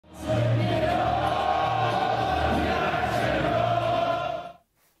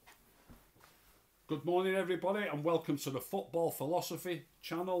morning, everybody, and welcome to the Football Philosophy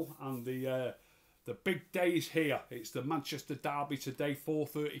channel. And the big day is here. It's the Manchester derby today,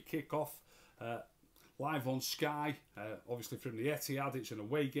 4:30 kickoff, live on Sky. Obviously from the Etihad. It's an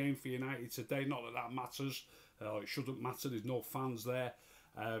away game for United today. Not that that matters. It shouldn't matter. There's no fans there,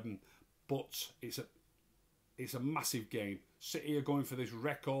 but it's a massive game. City are going for this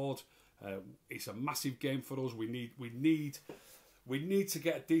record. It's a massive game for us. We need to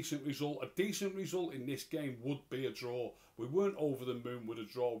get a decent result. A decent result in this game would be a draw. We weren't over the moon with a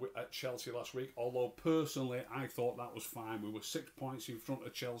draw at Chelsea last week, although personally I thought that was fine. We were 6 points in front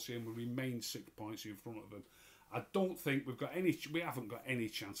of Chelsea and we remained 6 points in front of them. I don't think we haven't got any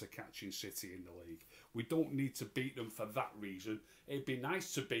chance of catching City in the league. We don't need to beat them for that reason. It'd be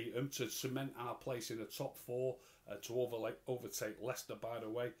nice to beat them to cement our place in the top four, to overtake Leicester, by the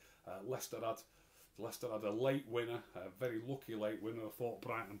way. Leicester had a late winner, a very lucky late winner. I thought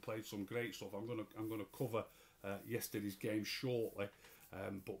Brighton played some great stuff. I'm gonna cover yesterday's game shortly,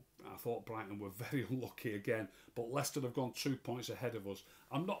 but I thought Brighton were very unlucky again. But Leicester have gone 2 points ahead of us.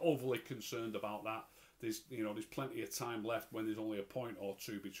 I'm not overly concerned about that. There's plenty of time left when there's only a point or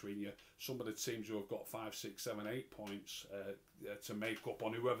two between you. Some of the teams who have got 5, 6, 7, 8 points to make up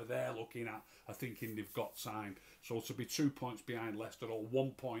on whoever they're looking at are thinking they've got time. So to be 2 points behind Leicester, or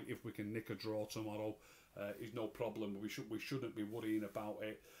 1 point if we can nick a draw tomorrow, is no problem. We shouldn't be worrying about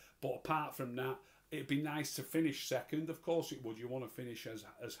it. But apart from that, it'd be nice to finish second. Of course it would. You want to finish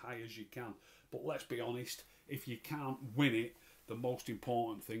as high as you can. But let's be honest, if you can't win it, the most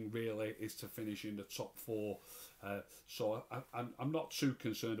important thing really is to finish in the top four. So I'm not too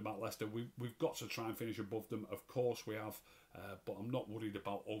concerned about Leicester. We've got to try and finish above them. Of course we have, but I'm not worried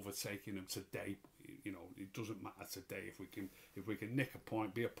about overtaking them today. It doesn't matter today. If we can nick a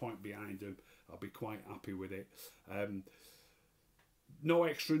point, be a point behind them, I'll be quite happy with it. No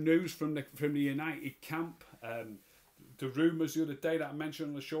extra news from the United camp. The rumours the other day that I mentioned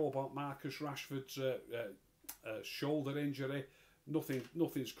on the show about Marcus Rashford's shoulder injury,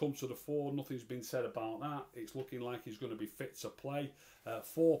 nothing's come to the fore. Nothing's been said about that. It's looking like he's going to be fit to play.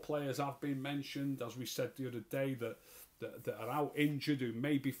 4 players have been mentioned, as we said the other day, that are out injured who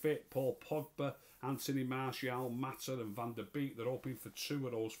may be fit. Paul Pogba, Anthony Martial, Mata and Van der Beek. They're hoping for 2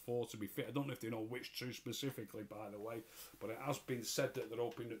 of those 4 to be fit. I don't know if they know which 2 specifically, by the way, but it has been said that they're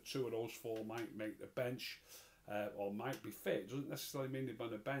hoping that 2 of those 4 might make the bench. Or might be fit. It doesn't necessarily mean they're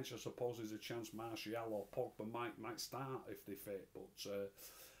on the bench. I suppose there's a chance Martial or Pogba might start if they're fit,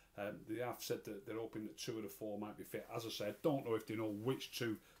 but they have said that they're hoping that 2 of the 4 might be fit. As I said, don't know if they know which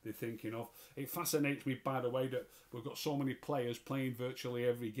 2 they're thinking of. It fascinates me, by the way, that we've got so many players playing virtually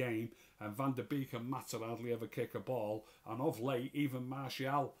every game, and Van der Beek and Mata hardly ever kick a ball, and of late even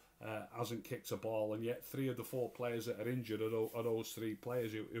Martial hasn't kicked a ball, and yet 3 of the 4 players that are injured are those 3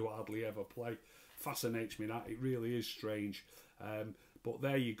 players who hardly ever play. Fascinates me that. It really is strange. But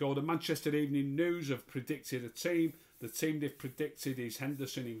there you go. The Manchester Evening News have predicted a team. The team they've predicted is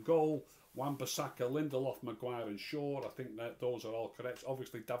Henderson in goal, Wan-Bissaka, Lindelof, Maguire and Shaw. I think that those are all correct.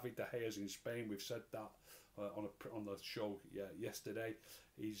 Obviously David De Gea's in Spain. We've said that on the show yesterday.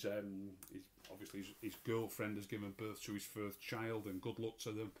 He's obviously his girlfriend has given birth to his first child, and good luck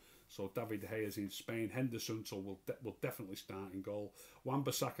to them. So David De Gea's in Spain. Henderson will definitely start in goal.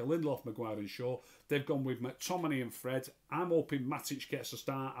 Wan-Bissaka, Lindelof, Maguire and Shaw. They've gone with McTominay and Fred. I'm hoping Matic gets a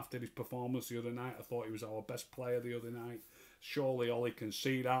start after his performance the other night. I thought he was our best player the other night. Surely Ollie can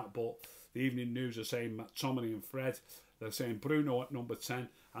see that, but the Evening News are saying McTominay and Fred. They're saying Bruno at number 10,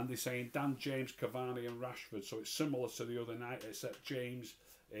 and they're saying Dan James, Cavani and Rashford. So it's similar to the other night, except James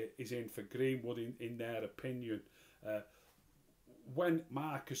is in for Greenwood in their opinion. When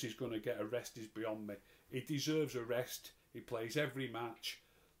Marcus is going to get a rest is beyond me. He deserves a rest. He plays every match.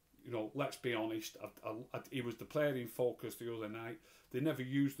 Let's be honest. He was the player in focus the other night. They never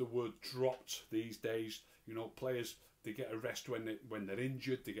use the word dropped these days. Players, they get a rest when they're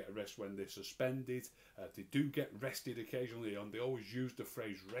injured. They get a rest when they're suspended. They do get rested occasionally, and they always use the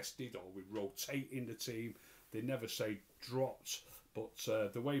phrase rested, or we rotate in the team. They never say dropped.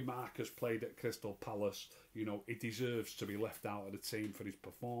 But the way Marcus played at Crystal Palace, he deserves to be left out of the team for his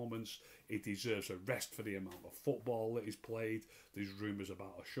performance. He deserves a rest for the amount of football that he's played. There's rumours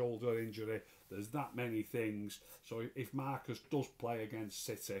about a shoulder injury. There's that many things. So if Marcus does play against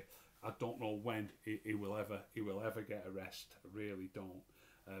City, I don't know when he will ever get a rest. I really don't.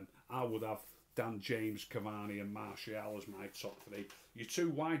 I would have Dan James, Cavani and Martial as my top 3. Your 2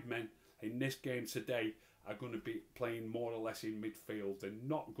 wide men in this game today are going to be playing more or less in midfield. They're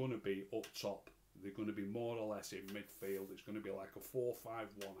not going to be up top. They're going to be more or less in midfield. It's going to be like a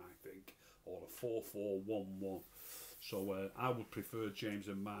 4-5-1, I think, or a 4-4-1-1. So I would prefer James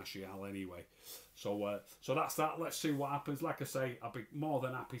and Martial anyway. So that's that. Let's see what happens. Like I say, I'll be more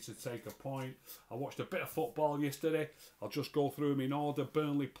than happy to take a point. I watched a bit of football yesterday. I'll just go through them in order.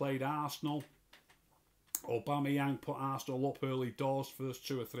 Burnley played Arsenal. Aubameyang put Arsenal up early doors, first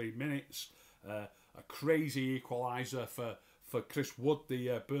 2 or 3 minutes. A crazy equaliser for Chris Wood,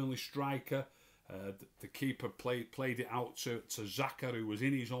 the Burnley striker. The keeper played it out to Xhaka, who was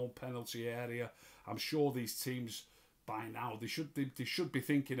in his own penalty area. I'm sure these teams by now they should be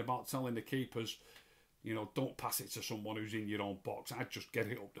thinking about telling the keepers, you know, don't pass it to someone who's in your own box. I'd just get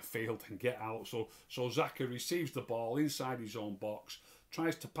it up the field and get out. So Xhaka receives the ball inside his own box,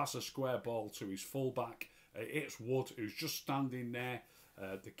 tries to pass a square ball to his fullback. It's Wood, who's just standing there.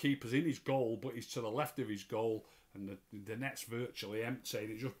 The keeper's in his goal, but he's to the left of his goal, and the net's virtually empty.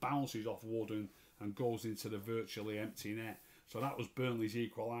 It just bounces off Wood and goes into the virtually empty net. So that was Burnley's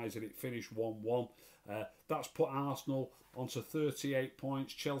equaliser. It finished 1-1. That's put Arsenal onto 38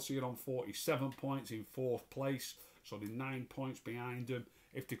 points. Chelsea are on 47 points in 4th place. So they're 9 points behind them.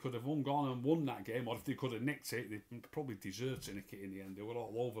 If they could have gone and won that game, or if they could have nicked it, they probably deserved to nick it in the end. They were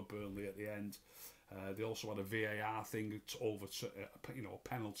all over Burnley at the end. They also had a VAR thing, a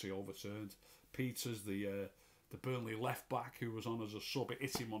penalty overturned. Peters, the Burnley left back who was on as a sub, it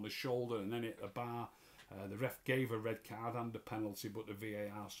hit him on the shoulder and then hit the bar. The ref gave a red card and a penalty, but the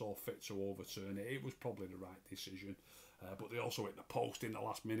VAR saw fit to overturn it. It was probably the right decision. But they also hit the post in the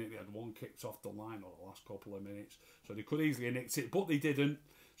last minute. They had one kicked off the line, or the last couple of minutes. So they could easily have nicked it, but they didn't.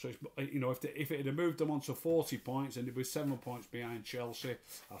 So, if it had moved them on to 40 points and they were 7 points behind Chelsea,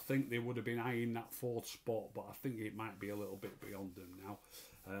 I think they would have been eyeing that 4th spot, but I think it might be a little bit beyond them now.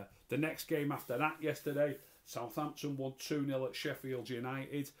 The next game after that yesterday, Southampton won 2-0 at Sheffield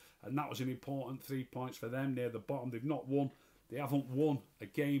United, and that was an important 3 points for them near the bottom. They've not won. They haven't won a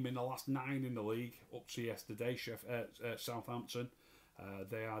game in the last 9 in the league up to yesterday, Southampton.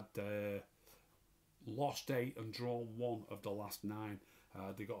 They had lost 8 and drawn 1 of the last 9.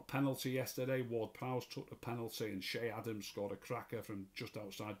 They got a penalty yesterday. Ward-Prowse took the penalty and Shea Adams scored a cracker from just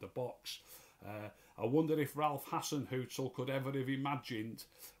outside the box. I wonder if Ralph Hasenhüttl could ever have imagined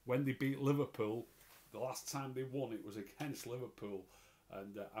when they beat Liverpool, the last time they won it was against Liverpool.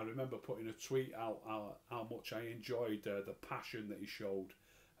 And I remember putting a tweet out how much I enjoyed the passion that he showed,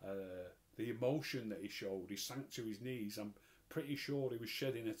 the emotion that he showed. He sank to his knees. I'm pretty sure he was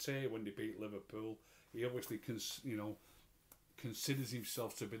shedding a tear when they beat Liverpool. He obviously considers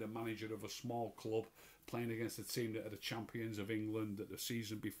himself to be the manager of a small club, playing against a team that are the champions of England, that the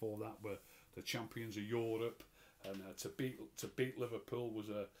season before that were the champions of Europe, and to beat Liverpool was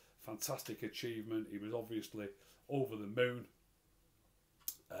a fantastic achievement. He was obviously over the moon.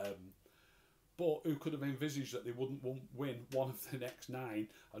 But who could have envisaged that they wouldn't win one of the next 9?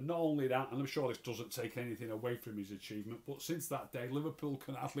 And not only that, and I'm sure this doesn't take anything away from his achievement, but since that day, Liverpool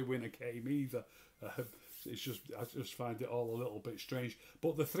can hardly win a game either. I just find it all a little bit strange.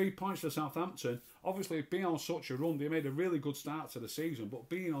 But the 3 points for Southampton, obviously being on such a run, they made a really good start to the season, but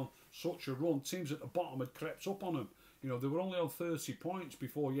being on such a run, teams at the bottom had crept up on them. You know, they were only on 30 points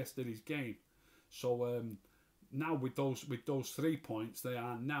before yesterday's game. So now with those 3 points, they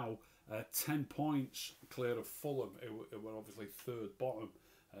are now 10 points clear of Fulham, who were obviously 3rd bottom.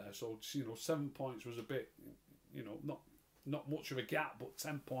 So 7 points was a bit, not much of a gap, but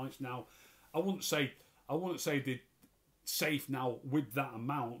 10 points now. I wouldn't say they're safe now with that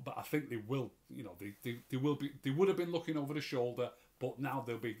amount, but I think they will. They will be. They would have been looking over the shoulder, but now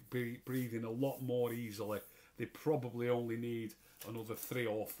they'll be breathing a lot more easily. They probably only need another 3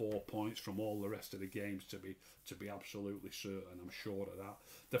 or 4 points from all the rest of the games to be absolutely certain. I'm sure of that.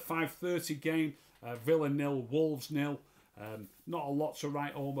 The 5:30 game, Villa 0, Wolves 0. Not a lot to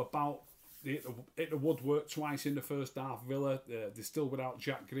write home about. They hit the woodwork twice in the first half. Villa, they're still without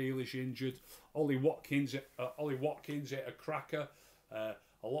Jack Grealish injured. Ollie Watkins hit a cracker. A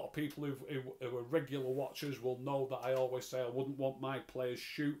lot of people who are regular watchers will know that I always say I wouldn't want my players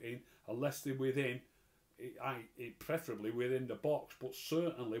shooting unless they're within, preferably within the box, but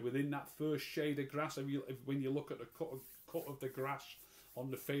certainly within that first shade of grass. When you look at the cut of the grass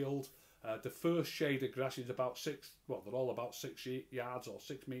on the field, the first shade of grass is about they're all about 6 yards or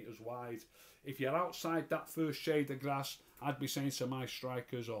 6 metres wide. If you're outside that first shade of grass, I'd be saying to my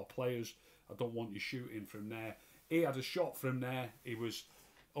strikers or players, I don't want you shooting from there. He had a shot from there. He was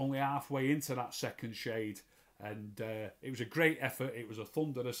only halfway into that second shade, and it was a great effort. It was a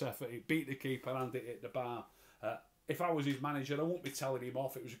thunderous effort. It beat the keeper and it hit the bar. If I was his manager, I wouldn't be telling him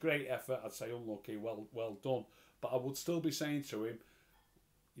off. It was a great effort. I'd say unlucky, well done. But I would still be saying to him,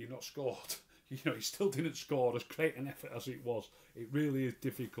 you've not scored. he still didn't score as great an effort as it was. It really is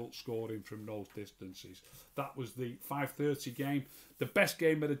difficult scoring from those distances. That was the 5:30 game. The best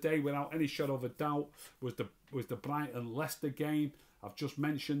game of the day, without any shadow of a doubt, was the Brighton Leicester game. I've just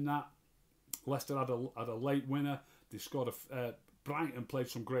mentioned that. Leicester had a late winner. They scored Brighton played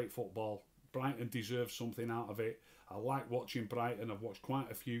some great football. Brighton deserved something out of it. I like watching Brighton. I've watched quite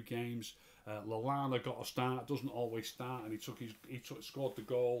a few games. Lallana got a start. Doesn't always start, and he scored the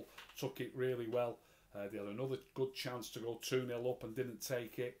goal. Took it really well. They had another good chance to go 2-0 up and didn't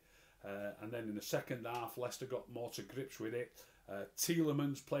take it. And then in the second half, Leicester got more to grips with it.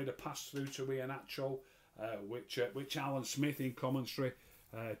 Tielemans played a pass through to Iheanacho, which Alan Smith in commentary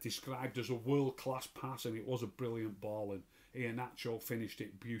described as a world-class pass, and it was a brilliant ball, and Iheanacho finished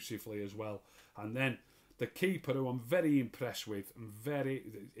it beautifully as well. And then the keeper, who I'm very impressed with,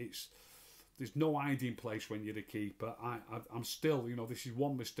 there's no hiding place when you're the keeper. I'm still, this is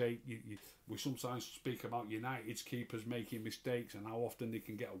one mistake. We sometimes speak about United's keepers making mistakes and how often they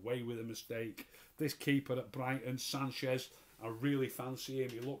can get away with a mistake. This keeper at Brighton, Sanchez, I really fancy him.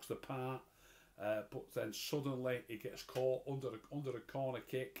 He looks the part. But then suddenly he gets caught under a corner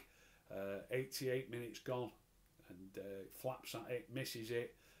kick. 88 minutes gone, and flaps at it, misses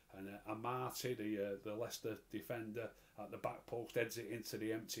it, and Amati, the Leicester defender at the back post, heads it into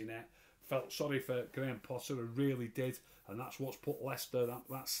the empty net. Felt sorry for Graham Potter, I really did, and that's what's put Leicester,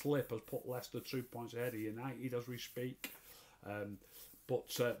 that slip has put Leicester 2 points ahead of United as we speak.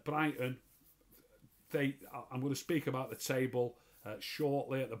 But Brighton, I'm going to speak about the table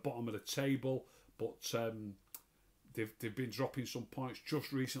shortly, at the bottom of the table, but they've been dropping some points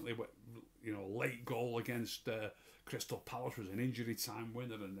just recently. Late goal against Crystal Palace was an injury time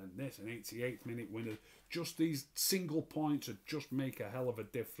winner, and then this, an 88th minute winner. Just these single points would just make a hell of a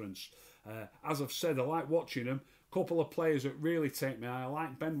difference. As I've said, I like watching them. A couple of players that really take me. I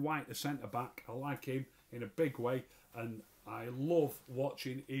like Ben White, the centre back. I like him in a big way, and I love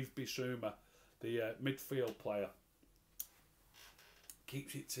watching Yves Bissouma, the midfield player.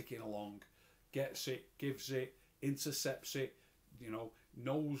 Keeps it ticking along, gets it, gives it, intercepts it,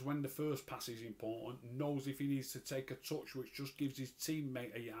 knows when the first pass is important, knows if he needs to take a touch, which just gives his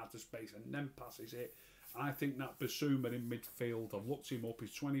teammate a yard of space, and then passes it. I think that Bissouma in midfield, I've looked him up,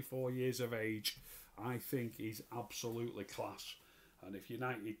 he's 24 years of age. I think he's absolutely class. And if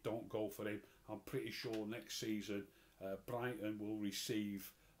United don't go for him, I'm pretty sure next season Brighton will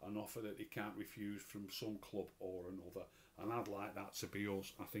receive an offer that they can't refuse from some club or another. And I'd like that to be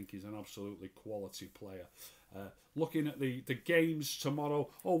us. I think he's an absolutely quality player. Looking at the games tomorrow.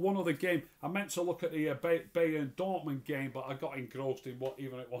 Oh, one other game. I meant to look at the Bayern Dortmund game, but I got engrossed in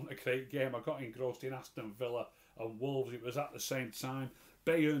even it wasn't a great game. I got engrossed in Aston Villa and Wolves. It was at the same time.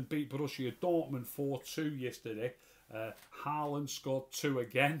 Bayern beat Borussia Dortmund 4-2 yesterday. Haaland scored 2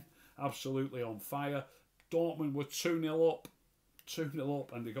 again. Absolutely on fire. Dortmund were 2-0 up. 2-0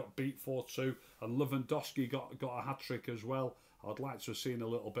 up, and they got beat 4-2, and Lewandowski got a hat-trick as well. I'd like to have seen a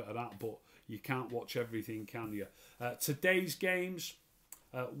little bit of that, but you can't watch everything, can you? Today's games,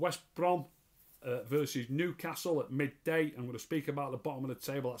 West Brom versus Newcastle at midday. I'm going to speak about the bottom of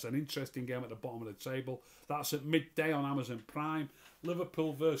the table. That's an interesting game at the bottom of the table. That's at midday on Amazon Prime.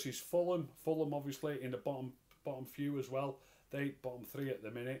 Liverpool versus Fulham. Fulham obviously in the bottom few as well. They bottom 3 at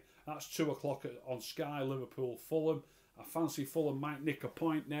the minute. That's 2 o'clock on Sky. Liverpool, Fulham. I fancy Fulham might nick a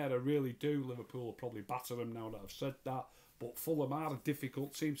point there, I really do. Liverpool will probably batter them now that I've said that. But Fulham are a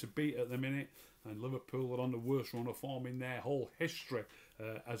difficult team to beat at the minute, and Liverpool are on the worst run of form in their whole history.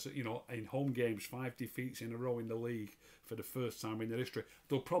 In home games, 5 defeats in a row in the league for the first time in their history.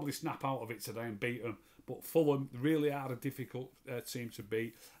 They'll probably snap out of it today and beat them. But Fulham really are a difficult team to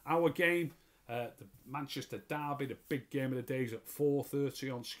beat. Our game, the Manchester Derby, the big game of the day, is at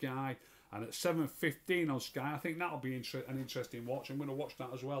 4:30 on Sky. And at 7:15 on Sky, I think that'll be an interesting watch. I'm going to watch that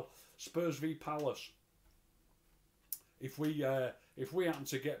as well. Spurs v Palace. If we happen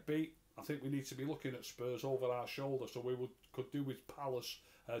to get beat, I think we need to be looking at Spurs over our shoulder. So we could do with Palace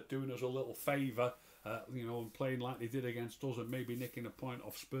doing us a little favour, and playing like they did against us, and maybe nicking a point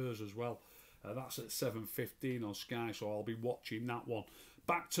off Spurs as well. That's at 7:15 on Sky, so I'll be watching that one.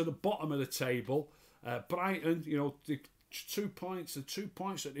 Back to the bottom of the table, Brighton. The 2 points, the 2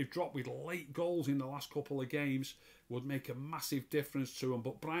 points that they've dropped with late goals in the last couple of games would make a massive difference to them.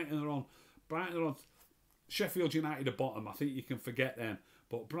 But Brighton are on Sheffield United at bottom. I think you can forget them.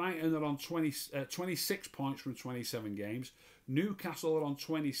 But Brighton are on 26 points from 27 games. Newcastle are on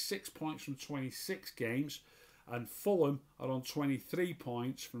 26 points from 26 games. And Fulham are on 23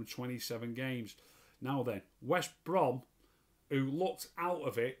 points from 27 games. Now then, West Brom, who looked out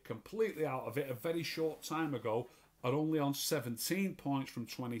of it, completely out of it, a very short time ago, are only on 17 points from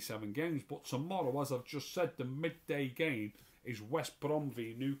 27 games. But tomorrow, as I've just said, the midday game is West Brom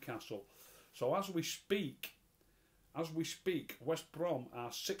v Newcastle. So as we speak, West Brom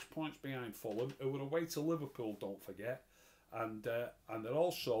are 6 points behind Fulham, who are away to Liverpool, don't forget. And they're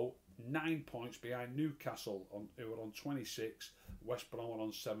also 9 points behind Newcastle, who are on 26. West Brom are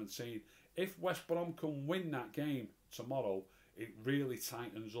on 17. If West Brom can win that game tomorrow, it really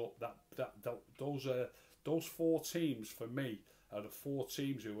tightens up. Those 4 teams for me are the 4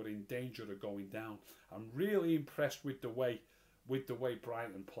 teams who are in danger of going down. I'm really impressed with the way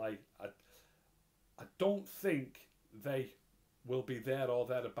Brighton play. I don't think they will be there or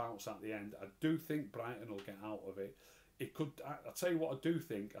thereabouts at the end. I do think Brighton will get out of it. It could. I'll tell you what I do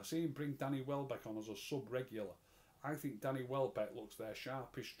think. I see him bring Danny Welbeck on as a sub-regular. I think Danny Welbeck looks their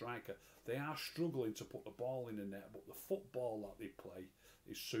sharpest striker. They are struggling to put the ball in the net, but the football that they play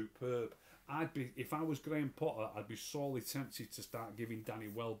is superb. If I was Graham Potter, I'd be sorely tempted to start giving Danny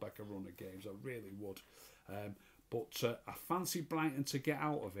Welbeck a run of games. I really would. But I fancy Brighton to get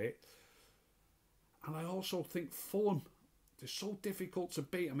out of it. And I also think Fulham, they're so difficult to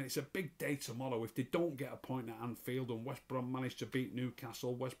beat. I mean, it's a big day tomorrow. If they don't get a point at Anfield and West Brom manage to beat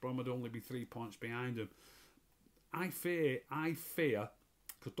Newcastle, West Brom would only be 3 points behind them. I fear,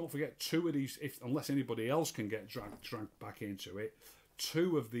 because don't forget, 2 of these, unless anybody else can get dragged back into it,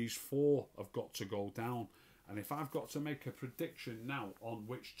 2 of these 4 have got to go down. And if I've got to make a prediction now on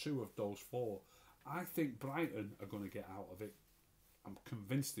which 2 of those 4, I think Brighton are going to get out of it. I'm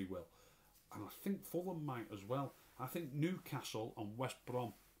convinced they will. And I think Fulham might as well. I think Newcastle and West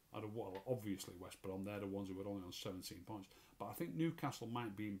Brom are obviously West Brom, they're the ones who are only on 17 points. But I think Newcastle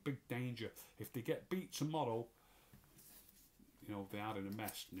might be in big danger. If they get beat tomorrow, they are in a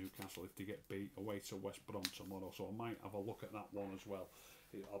mess, Newcastle, if they get beat away to West Brom tomorrow. So I might have a look at that one as well.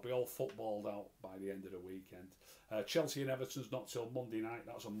 I'll be all footballed out by the end of the weekend. Chelsea and Everton's not till Monday night.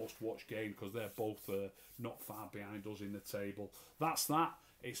 That's a must-watch game because they're both not far behind us in the table. That's that.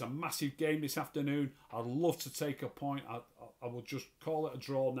 It's a massive game this afternoon. I'd love to take a point. I would just call it a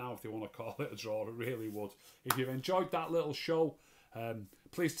draw now if they want to call it a draw. I really would. If you've enjoyed that little show,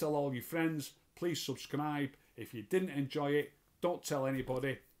 please tell all your friends. Please subscribe. If you didn't enjoy it, don't tell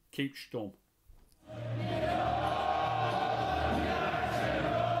anybody. Keep stum.